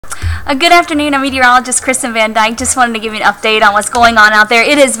Good afternoon, I'm meteorologist Kristen Just wanted to give you an update on what's going on out there.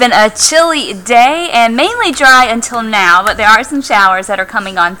 It has been a chilly day and mainly dry until now, but there are some showers that are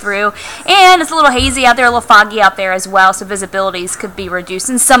coming on through. And it's a little hazy out there, a little foggy out there as well, so visibilities could be reduced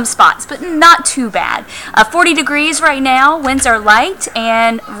in some spots, but not too bad. 40 degrees right now, winds are light,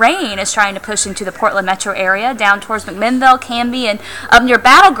 and rain is trying to push into the Portland metro area, down towards McMinnville, Canby, and up near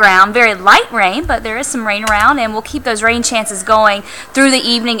Battleground. Very light rain, but there is some rain around, and we'll keep those rain chances going through the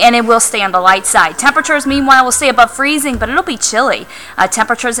evening, and it will stay on the light side. Temperatures, meanwhile, will stay above freezing, but it'll be chilly.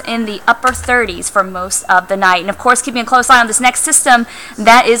 Temperatures in the upper 30s for most of the night. And, of course, keeping a close eye on this next system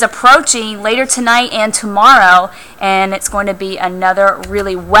that is approaching later tonight and tomorrow, and it's going to be another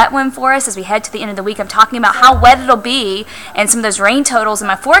really wet one for us as we head to the end of the week. I'm talking about how wet it'll be and some of those rain totals in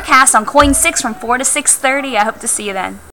my forecast on Coin 6 from 4 to 6:30. I hope to see you then.